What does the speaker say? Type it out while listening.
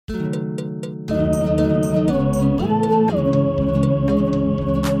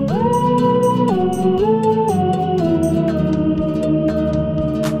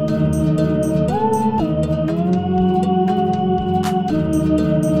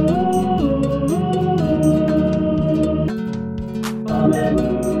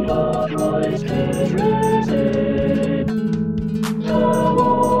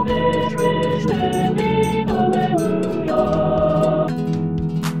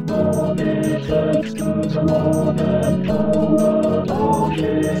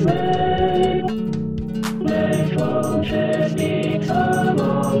his name. Late launches speaks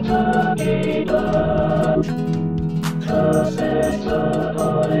among the kingdoms. Success the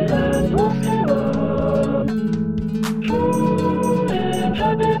island of Iran. True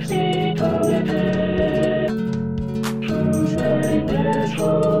intrepidity committed. Whose name is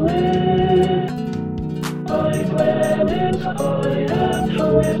holy. I dwell in the island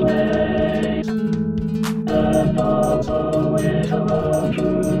through his ways. And also with around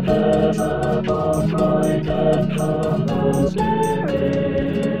true pleasure of right and common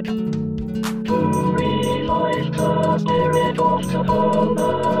spirit. To revive the spirit of the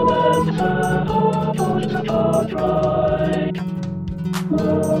humble and the heart of the forthright.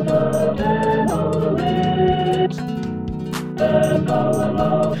 Older than our lips, and our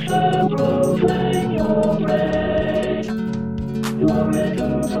mouth shall proclaim your praise. Glory to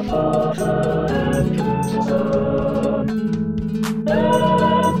the Father and to the Son,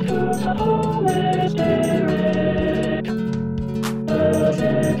 and to the Holy Spirit, as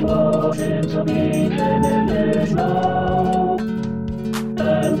it was in the beginning, is now,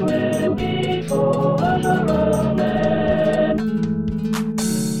 and will be forever. Amen.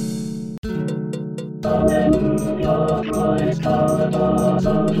 Alleluia, Christ, our cause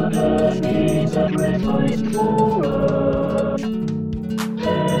of the destiny sacrificed for us.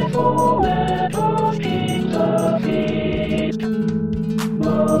 Therefore let us keep the feast,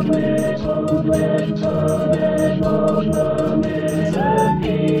 not with unwed and not numbness and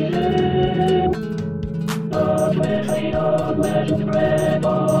healing, but with the unleavened bread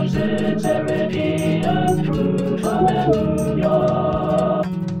of sincerity and truth. Alleluia.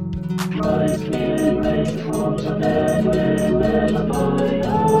 Christ being raised from the dead will never by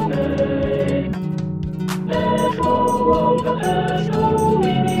amen. Therefore all the past we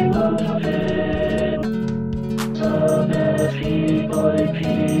want of him. The best he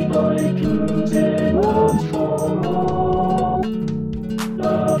might lose in once for all.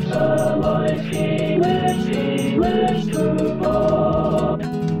 Love the life he lives to God.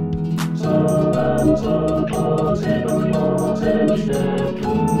 So and so possible yours instead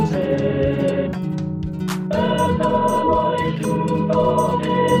to sin. And the life to God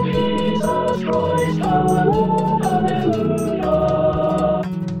in Jesus Christ our Lord. Alleluia.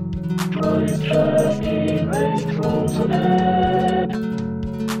 Christ has been raised from the dead,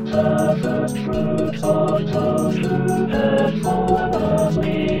 the first fruits of those who had fallen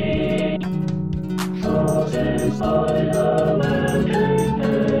asleep. For since by the man came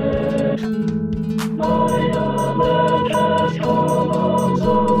death, by the man has come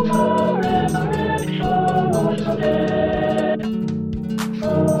also the resurrection of the dead.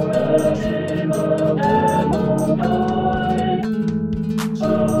 For as in Adam all die,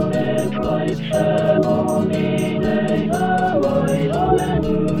 so in Christ shall all be made alive.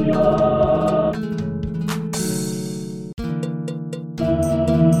 Alleluia.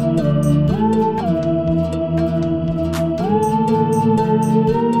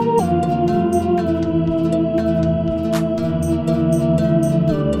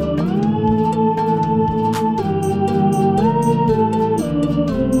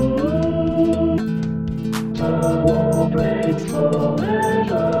 The war breaks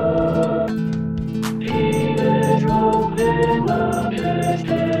forever. He is robed in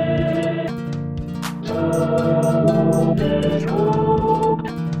majesty. The Lord is robed.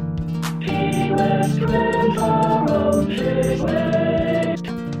 He wears strength around his waist.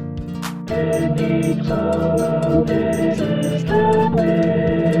 Indeed, the world is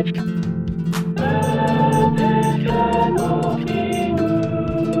established, and it cannot be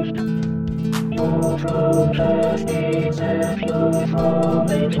moved. Your throne has been secure from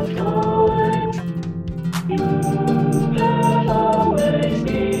ancient times. You have always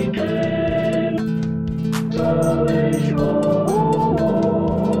been king. So is your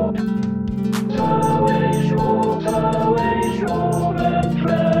Lord. So is your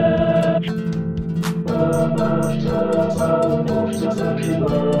emperor. The masters of the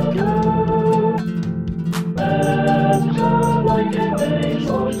secular world, and the mighty waves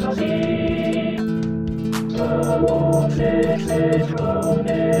of the sea. The Lord sits enthroned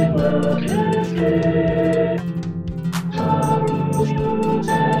in majesty. The roofs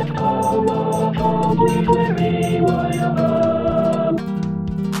that come upon the weary wide above.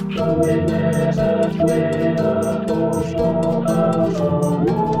 Showing as a twin of those storehouse of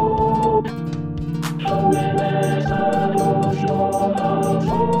Lord. Showing as a those storehouse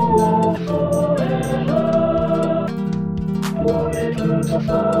of Lord forever. Glory to the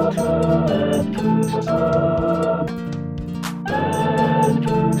Father and to the Son, and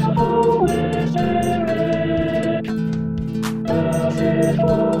to the Holy Spirit.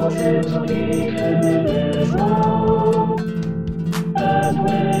 was a beacon in Israel, and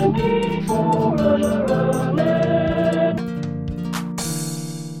when before Russia ran.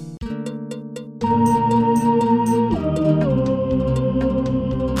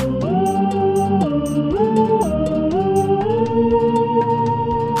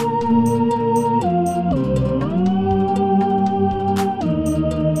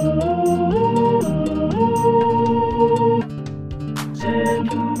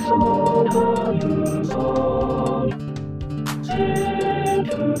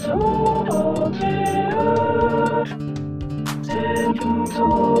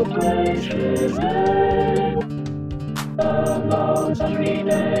 Praise his name. The mountains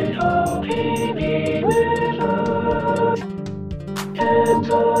rename how he be with us. And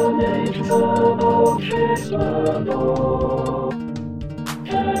the nations about his splendor.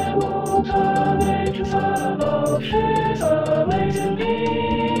 And all the nations about his amazing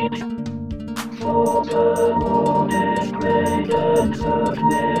deeds. For the Lord is great and the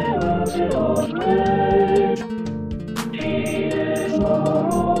mirrors is great. He is more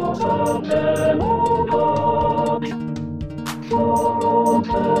awesome than all gods. For all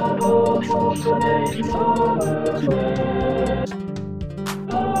the gods of the nations are great.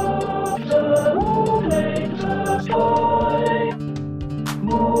 After all made the sky,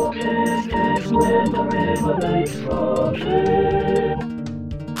 more kisses when the river lakes from him.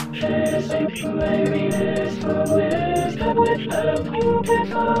 His sanctuary is from wisdom which and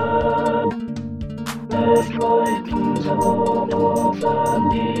beautiful. Let's fly to the world of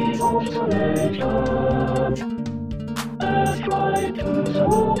families of the nations. Let's fly to the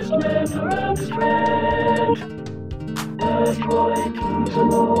world splendor and strength. Let's fly to the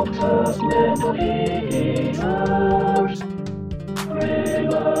world the splendor he deserves. Bring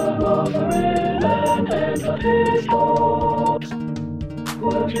an offering and enter his courts.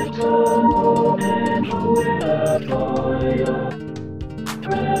 Worship the Lord and with fire.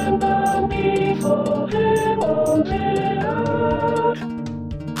 Tremble before him on the earth.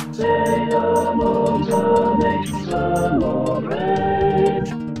 Say among the nations the Lord reigns.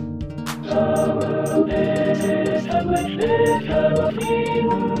 The world is his and which it cannot be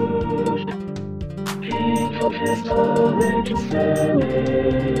moved. He took his courage and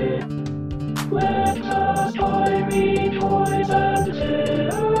standing. Let the sky rejoice and the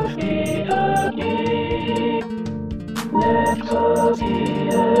earth be happy. Let the sea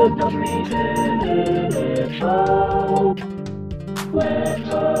and the trees in it shout. Let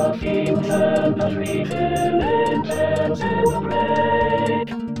the fields and the trees in it celebrate.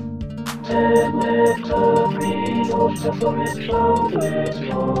 Then let the trees of the forest shout with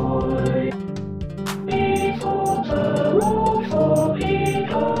joy. Before the Lord, for he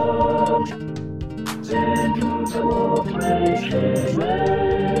comes. Then to the Lord praise his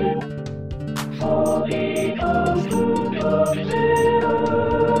name. For he comes to judge the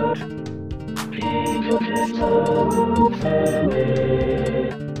earth. He took his toll away.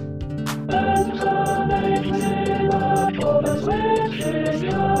 And the nations in accordance with his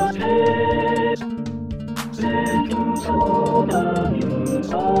justice. Sing to the Lord a new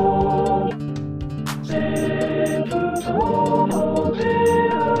song. Sing to the Lord on the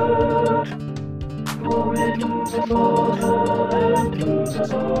earth. Glory to the Father and to the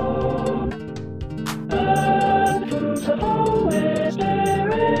Son. And to the Holy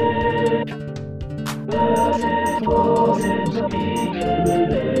Spirit, as it was in the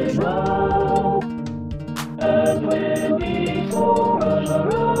beginning, now, and will be forever.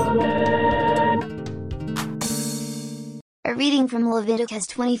 Amen. A reading from Leviticus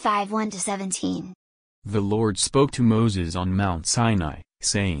 25 1-17. The Lord spoke to Moses on Mount Sinai,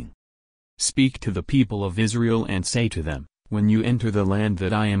 saying, Speak to the people of Israel and say to them, When you enter the land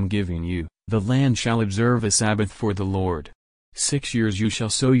that I am giving you, the land shall observe a Sabbath for the Lord. 6 years you shall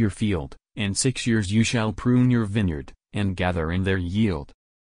sow your field, and 6 years you shall prune your vineyard, and gather in their yield.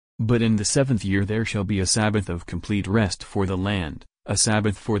 But in the 7th year there shall be a Sabbath of complete rest for the land, a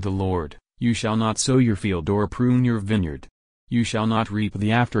Sabbath for the Lord. You shall not sow your field or prune your vineyard. You shall not reap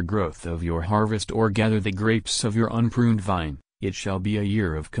the aftergrowth of your harvest or gather the grapes of your unpruned vine. It shall be a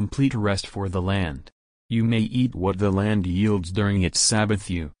year of complete rest for the land. You may eat what the land yields during its Sabbath,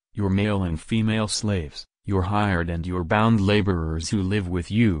 you, your male and female slaves, your hired and your bound laborers who live with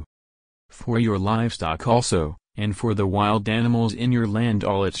you. For your livestock also, and for the wild animals in your land,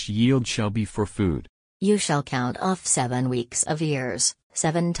 all its yield shall be for food. You shall count off 7 weeks of years,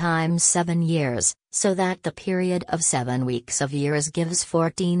 7 times 7 years, so that the period of 7 weeks of years gives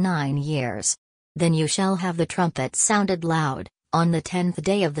 49 years. Then you shall have the trumpet sounded loud. On the 10th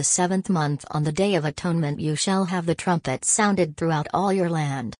day of the 7th month, on the Day of Atonement, you shall have the trumpet sounded throughout all your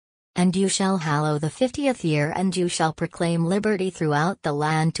land. And you shall hallow the 50th year, and you shall proclaim liberty throughout the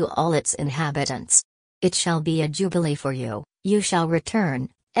land to all its inhabitants. It shall be a jubilee for you, you shall return,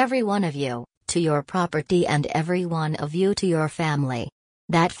 every one of you, to your property, and every one of you to your family.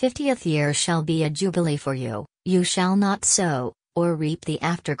 That 50th year shall be a jubilee for you, you shall not sow, or reap the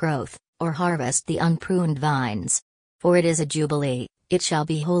aftergrowth, or harvest the unpruned vines. For it is a jubilee, it shall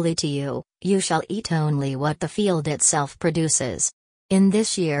be holy to you, you shall eat only what the field itself produces. In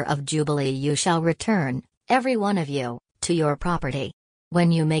this year of jubilee you shall return, every one of you, to your property.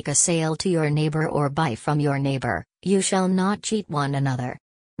 When you make a sale to your neighbor or buy from your neighbor, you shall not cheat one another.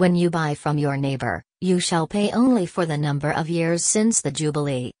 When you buy from your neighbor, you shall pay only for the number of years since the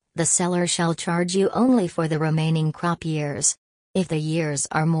jubilee, the seller shall charge you only for the remaining crop years. If the years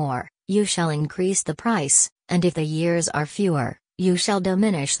are more, you shall increase the price, and if the years are fewer, you shall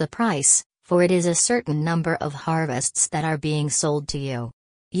diminish the price, for it is a certain number of harvests that are being sold to you.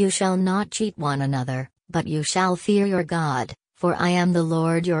 You shall not cheat one another, but you shall fear your God, for I am the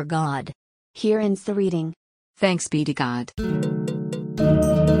Lord your God. Here ends the reading. Thanks be to God.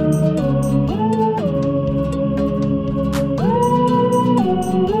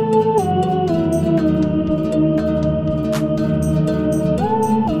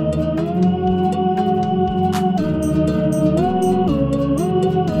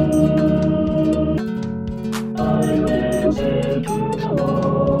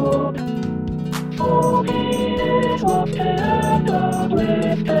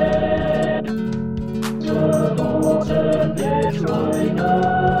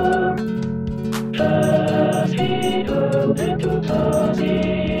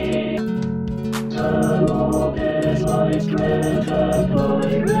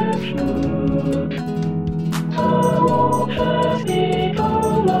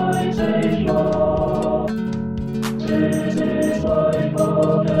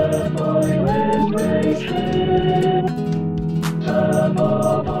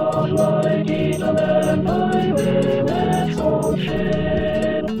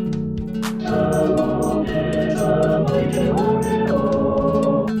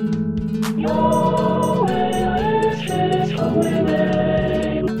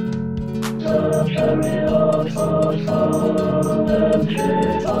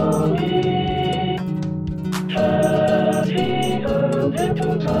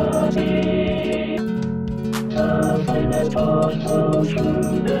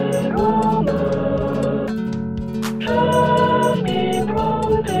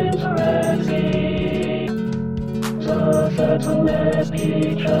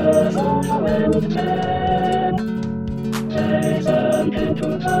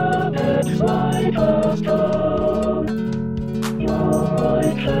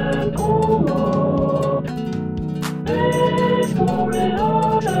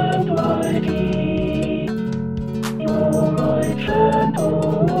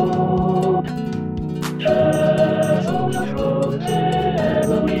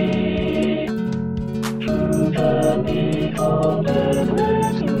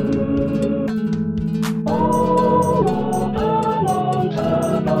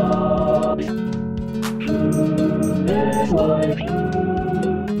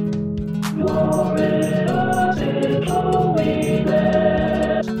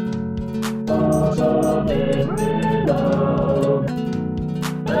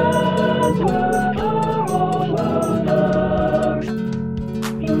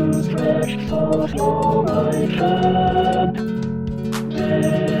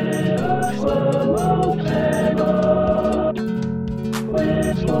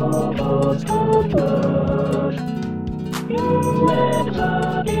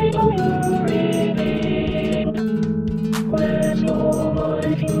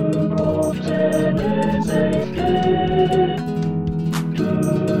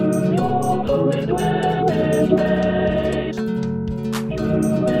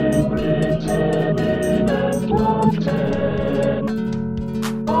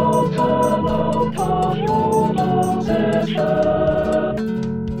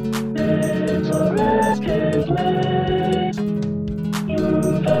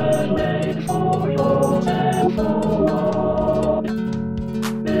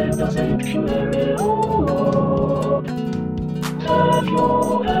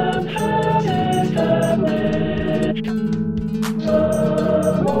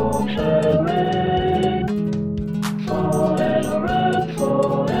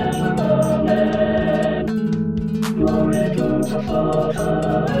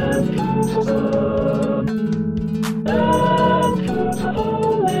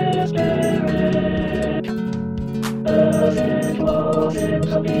 As it was in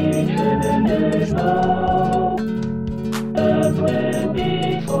the beginning.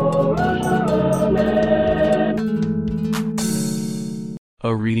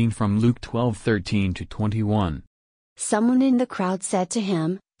 reading from Luke 12:13-21. Someone in the crowd said to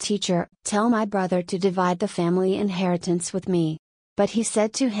him, "Teacher, tell my brother to divide the family inheritance with me." But he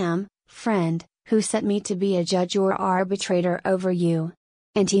said to him, "Friend, who set me to be a judge or arbitrator over you?"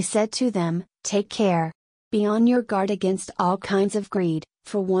 And he said to them, "Take care. Be on your guard against all kinds of greed,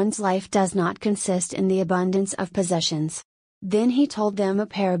 for one's life does not consist in the abundance of possessions." Then he told them a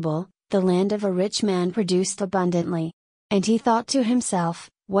parable: the land of a rich man produced abundantly. And he thought to himself,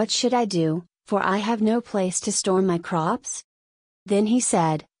 "What should I do, for I have no place to store my crops?" Then he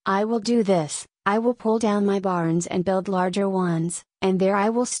said, "I will do this, I will pull down my barns and build larger ones, and there I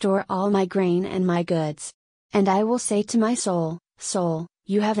will store all my grain and my goods. And I will say to my soul, Soul,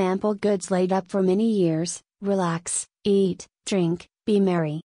 you have ample goods laid up for many years, relax, eat, drink, be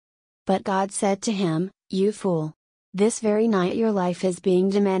merry." But God said to him, "You fool! This very night your life is being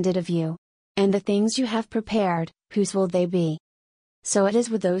demanded of you. And the things you have prepared, whose will they be?" So it is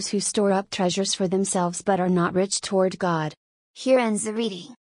with those who store up treasures for themselves but are not rich toward God. Here ends the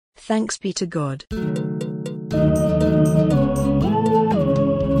reading. Thanks be to God.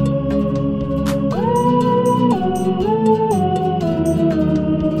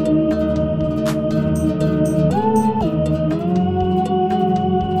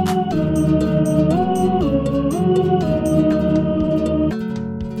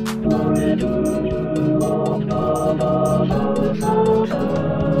 Glory to you, Lord God of the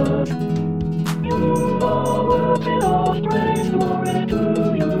You are worthy of praise. Glory to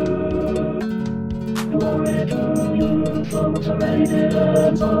you. Glory to you from the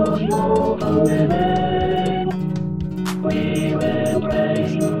radiance of your holy name. We will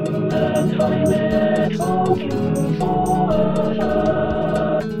praise you and highly exalt you forever.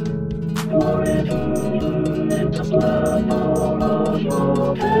 Glory to you in the splendor of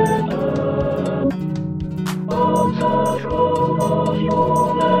your kingdom. On the throne of your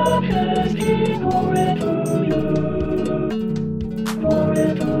majesty, glory to you. Glory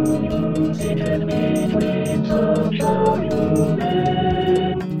to you, seated between the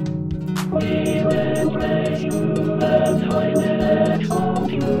cherubim. We will praise you and highly exalt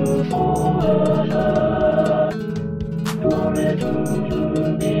you forever. Glory to you,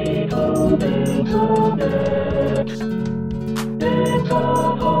 beholding the depths. In the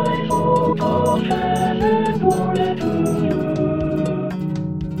high vault of heaven, glory to you.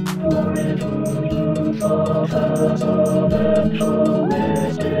 Glory to you, Father, Son, and Holy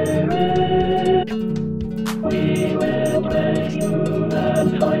Spirit. We will praise you and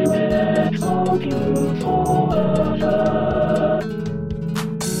highly exalt you forever.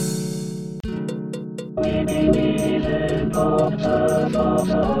 We believe in God the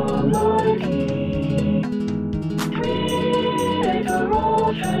Father Almighty, Creator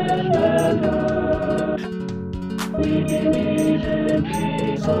of heaven and earth. We believe in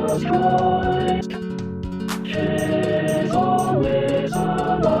Jesus Christ, His only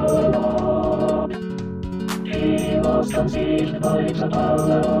Son, our Lord. He was conceived by the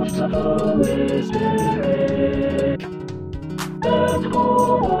power of the Holy Spirit, and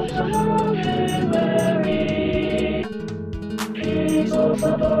born of the Virgin Mary. He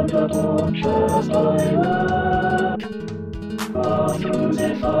suffered under Pontius Pilate, was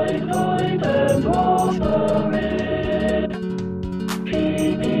crucified, died, and was buried. He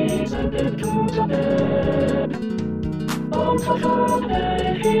descended to the dead. On the third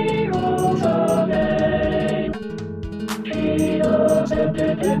day he rose again. He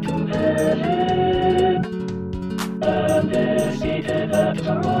ascended into heaven, and is seated at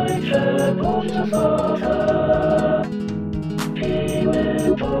the right hand of the Father. He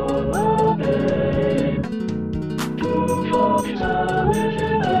will come again to judge the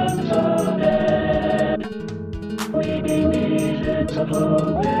living and the dead. We believe in the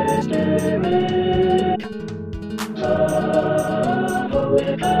Holy Spirit, the Holy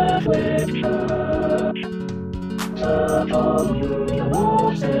Catholic Church, the communion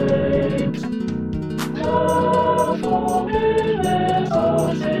of saints, the forgiveness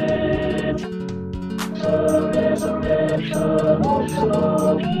of sins, the resurrection of the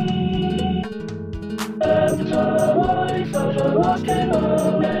body, and the life everlasting.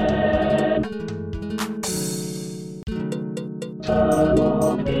 Amen. The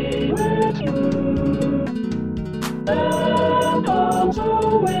Lord be with you, and also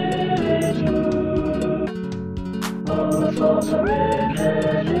with you. Our Father in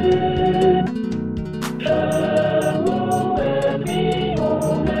heaven, hallowed be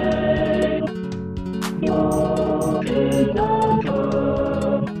your name. Your kingdom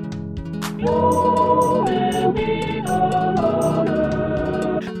come, your will be done on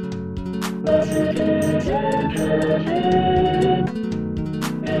earth as it is in heaven.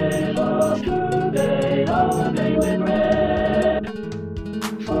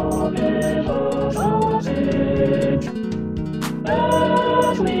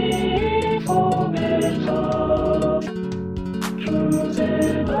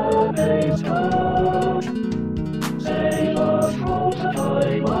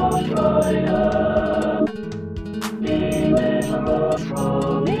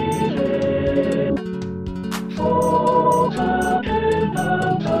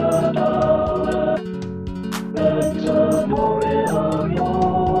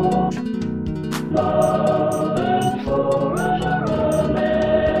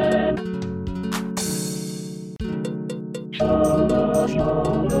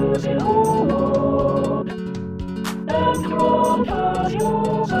 mercy, O Lord, and grant us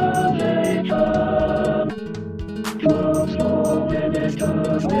your salvation. Clothe your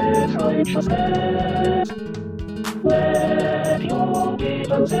ministers with righteousness. Let your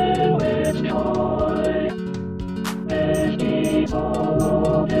people sing with joy. This is all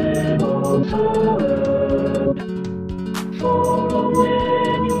of them observed. For only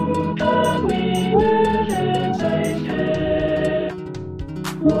you can we live in safety.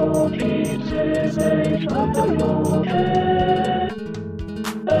 Lord, keep this nation under your care,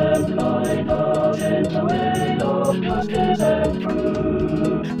 and guide us in the way of justice and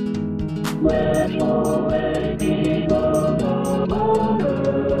truth. Let your way be known upon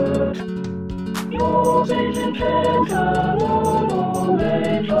earth. Your saving care shall on all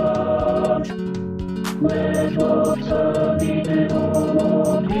nations. Let God's Son be the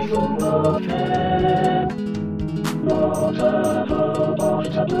Lord, be full of care. Not a hope of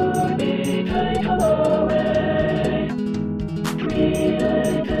trouble be taken away.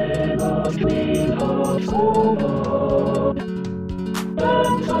 Created us clean hearts, O Lord,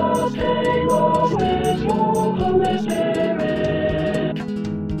 and sustain us with your Holy Spirit.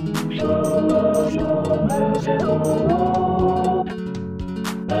 Show us your mercy, O Lord,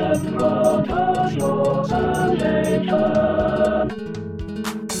 and grant us your salvation.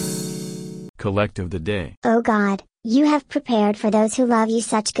 Collect of the Day. O God, you have prepared for those who love you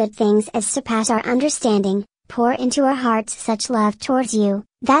such good things as surpass our understanding. Pour into our hearts such love towards you,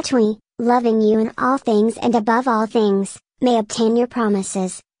 that we, loving you in all things and above all things, may obtain your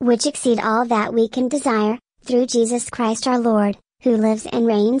promises, which exceed all that we can desire, through Jesus Christ our Lord, who lives and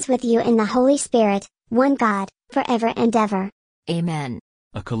reigns with you in the Holy Spirit, one God, forever and ever. Amen.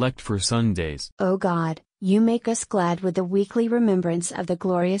 A collect for Sundays. O God, you make us glad with the weekly remembrance of the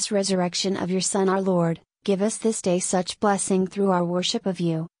glorious resurrection of your Son our Lord. Give us this day such blessing through our worship of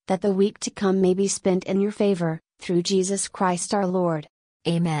you, that the week to come may be spent in your favor, through Jesus Christ our Lord.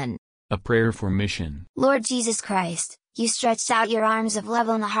 Amen. A prayer for mission. Lord Jesus Christ, you stretched out your arms of love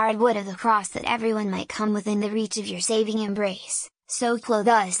on the hard wood of the cross that everyone might come within the reach of your saving embrace. So clothe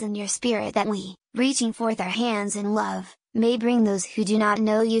us in your Spirit that we, reaching forth our hands in love, may bring those who do not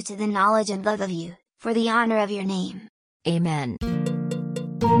know you to the knowledge and love of you, for the honor of your name. Amen.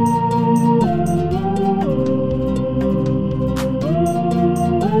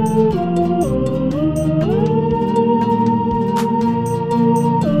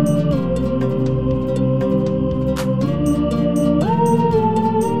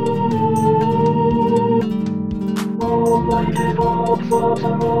 Almighty God,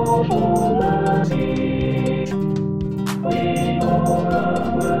 Father of all mercy, we all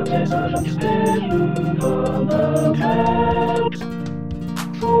our work desertions bid you come account.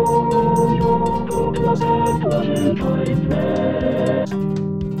 For all your goodness and loving kindness,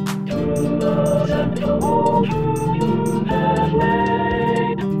 to us and to all who you have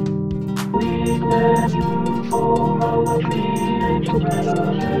made, we bless you for our creation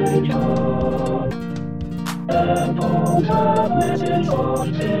preservation, and all the blessings of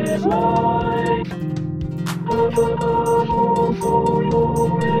his life. But above all for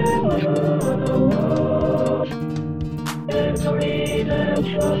your eternal love, and the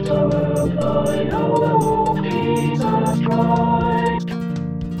redemption served by our Lord Jesus Christ.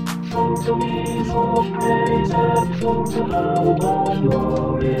 From the means of praise and from the hope of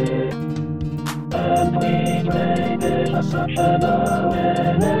glory, and we pray with such an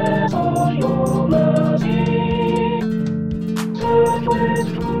awareness of your mercy, that with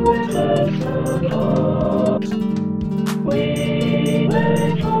true affectionate hearts, we may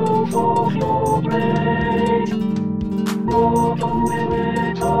show forth your praise, not only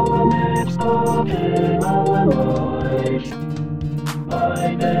with our lips but in our lives,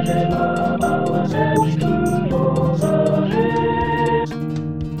 by giving up ourselves to your service,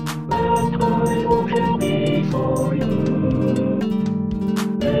 and by walking before you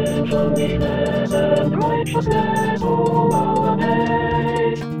in holiness and righteousness all our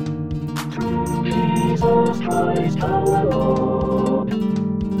days, through Jesus Christ our Lord, to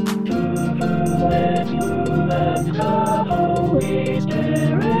whom with you and the Holy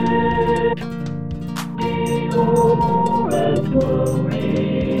Spirit be honor and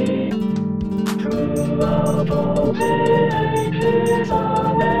glory, throughout all the ages.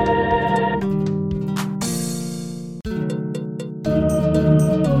 Amen.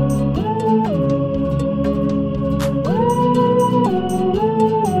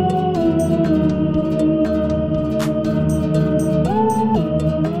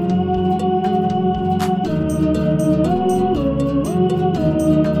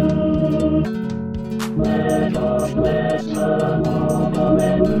 Let us bless the Lord,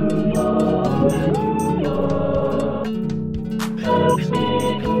 Alleluia.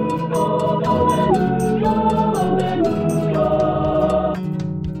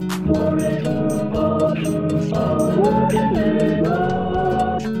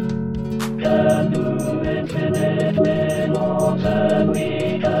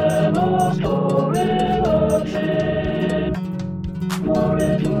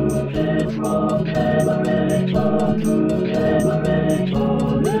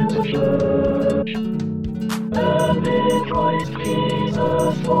 in the church, and in Christ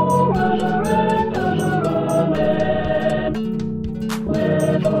Jesus for